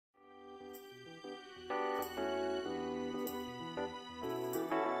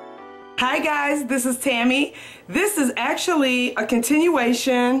Hi guys, this is Tammy. This is actually a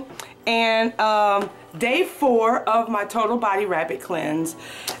continuation and day 4 of my total body rapid cleanse,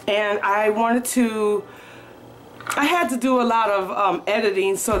 and I had to do a lot of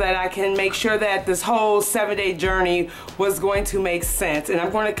editing so that I can make sure that this whole 7-day journey was going to make sense, and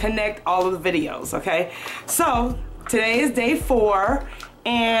I'm going to connect all of the videos. Okay, so today is day 4,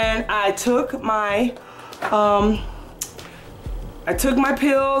 and I took my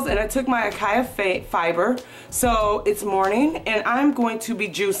pills and I took my Acacia fiber. So it's morning and I'm going to be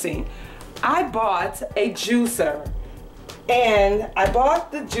juicing. I bought a juicer, and I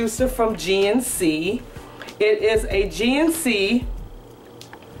bought the juicer from GNC. It is a GNC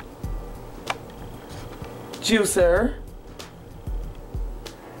juicer.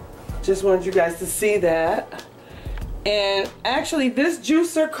 Just wanted you guys to see that. And actually this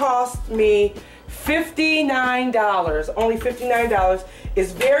juicer cost me $59, only $59.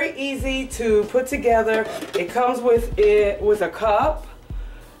 It's very easy to put together. It comes with a cup,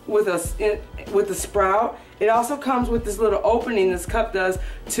 with a sprout. It also comes with this little opening this cup does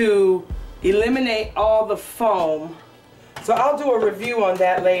to eliminate all the foam. So I'll do a review on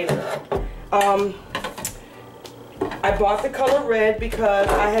that later. I bought the color red because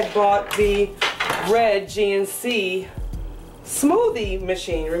I had bought the red GNC smoothie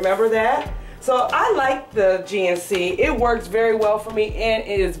machine. Remember that? So I like the GNC. It works very well for me and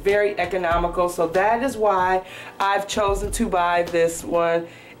it is very economical. So that is why I've chosen to buy this one,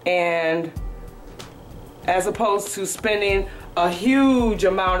 and as opposed to spending a huge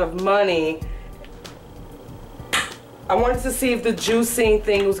amount of money, I wanted to see if the juicing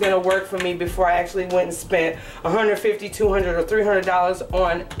thing was going to work for me before I actually went and spent $150, $200, or $300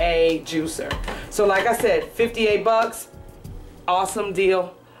 on a juicer. So like I said, 58 bucks, awesome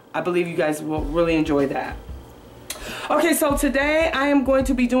deal. I believe you guys will really enjoy that. Okay, so today I am going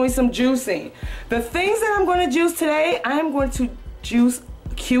to be doing some juicing. The things that I'm going to juice today, I am going to juice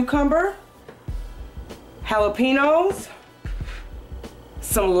cucumber, jalapenos,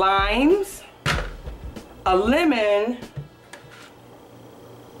 some limes, a lemon.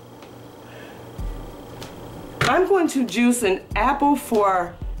 I'm going to juice an apple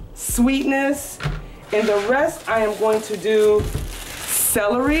for sweetness, and the rest I am going to do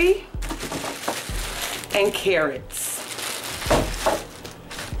celery and carrots.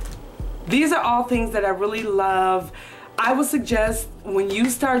 These are all things that I really love. I would suggest when you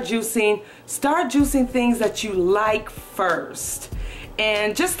start juicing things that you like first,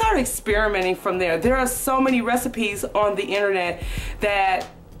 and just start experimenting from there. There are so many recipes on the internet that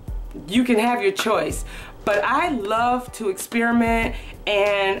you can have your choice, but I love to experiment,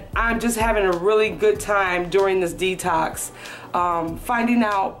 and I'm just having a really good time during this detox, finding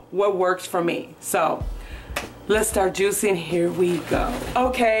out what works for me. So let's start juicing. Here we go.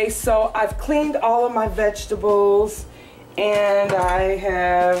 Okay, so I've cleaned all of my vegetables, and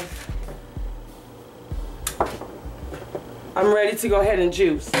I'm ready to go ahead and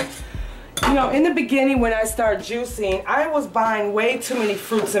juice. You know, in the beginning when I started juicing, I was buying way too many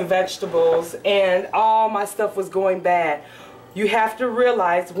fruits and vegetables, and all my stuff was going bad. You have to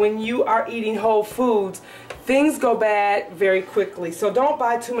realize when you are eating whole foods, things go bad very quickly. So don't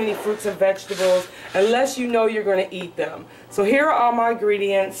buy too many fruits and vegetables unless you know you're going to eat them. So here are all my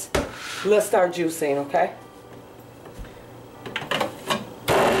ingredients. Let's start juicing, okay? I'm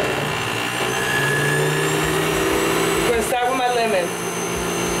going to start with my lemon.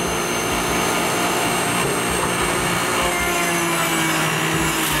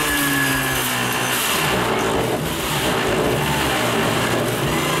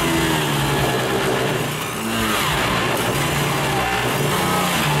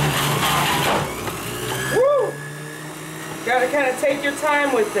 Gotta kind of take your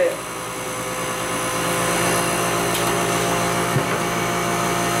time with it.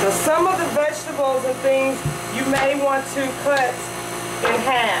 Now some of the vegetables and things you may want to cut in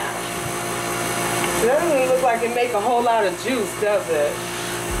half. It doesn't look like it makes a whole lot of juice, does it?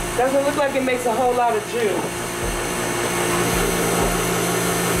 Doesn't look like it makes a whole lot of juice.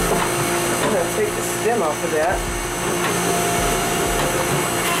 I'm gonna take the stem off of that.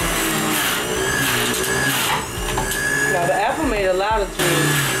 Now the apple made a lot of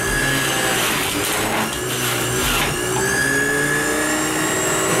juice.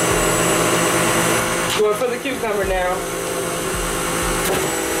 Going for the cucumber now.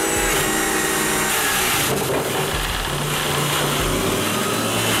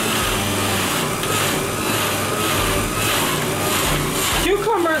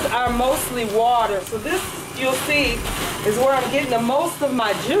 Cucumbers are mostly water, so this, you'll see, is where I'm getting the most of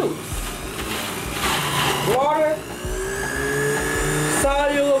my juice. Water,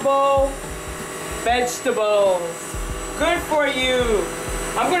 soluble vegetables. Good for you.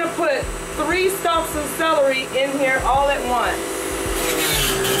 I'm going to put 3 stalks of celery in here all at once.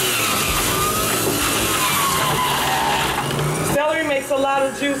 Celery makes a lot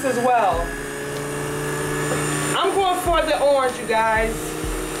of juice as well. I'm going for the orange, you guys.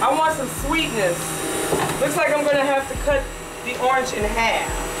 I want some sweetness. Looks like I'm going to have to cut the orange in half,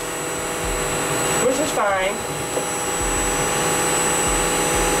 which is fine.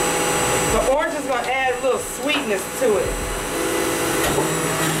 The orange is going to add a little sweetness to it.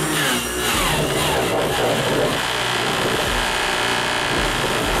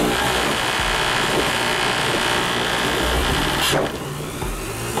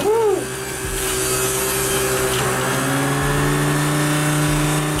 Woo.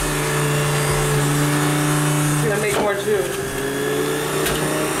 Gonna make more juice.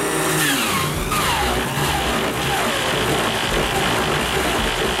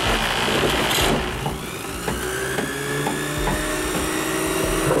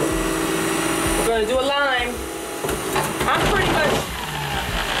 We're gonna do a lime. I'm pretty much.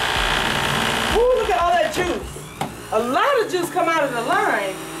 Woo, look at all that juice. A lot of juice come out of the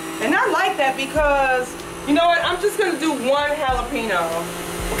lime, and I like that because, you know what, I'm just going to do 1 jalapeno,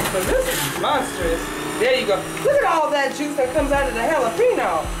 but this is monstrous. There you go. Look at all that juice that comes out of the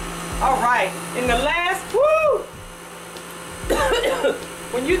jalapeno. All right, in the last, woo!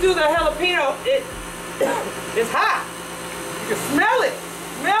 When you do the jalapeno, it's hot. You can smell it.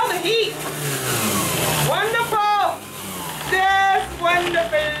 Smell the heat. Wonderful. That's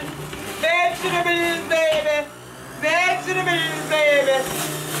wonderful. Vegetables, baby. Vegetables, baby.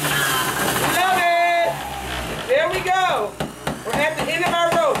 Love it. There we go. We're at the end of our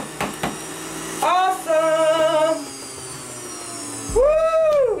rope. Awesome.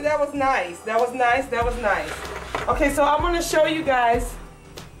 Woo! That was nice. That was nice. That was nice. Okay, so I'm going to show you guys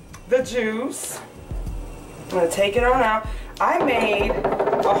the juice. I'm going to take it on out. I made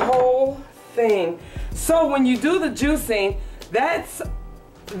a whole thing. So when you do the juicing, that's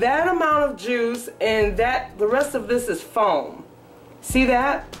that amount of juice, and the rest of this is foam. See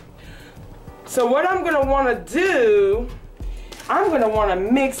that? So what I'm going to want to do, I'm going to want to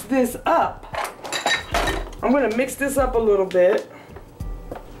mix this up. I'm going to mix this up a little bit.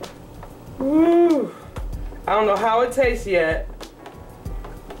 Woo. I don't know how it tastes yet.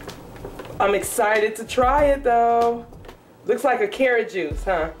 I'm excited to try it though. Looks like a carrot juice,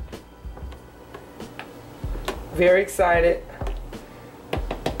 huh? Very excited.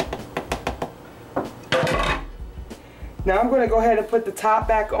 Now I'm going to go ahead and put the top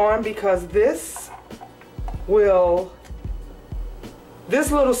back on because this little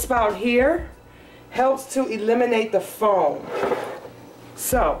spout here helps to eliminate the foam.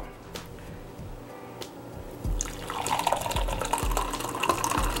 So,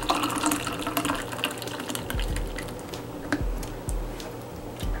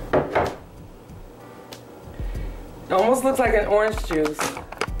 it almost looks like an orange juice,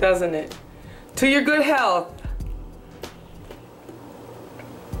 doesn't it? To your good health.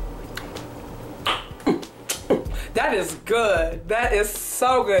 That is good. That is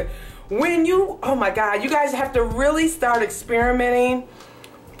so good. When you, oh my God, you guys have to really start experimenting.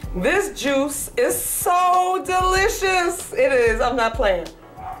 This juice is so delicious. It is. I'm not playing.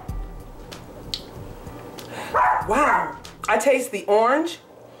 Wow. I taste the orange.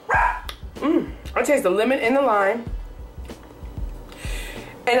 I taste the lemon and the lime.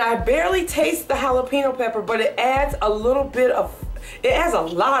 And I barely taste the jalapeno pepper, but it adds a little bit of, it adds a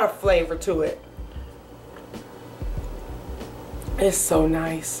lot of flavor to it. It's so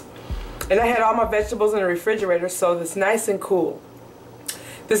nice. And I had all my vegetables in the refrigerator, so it's nice and cool.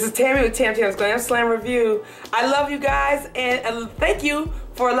 This is Tammy with Tam's Glam Slam Review. I love you guys, and thank you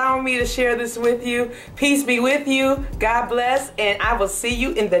for allowing me to share this with you. Peace be with you. God bless, and I will see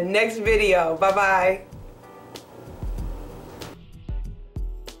you in the next video. Bye-bye.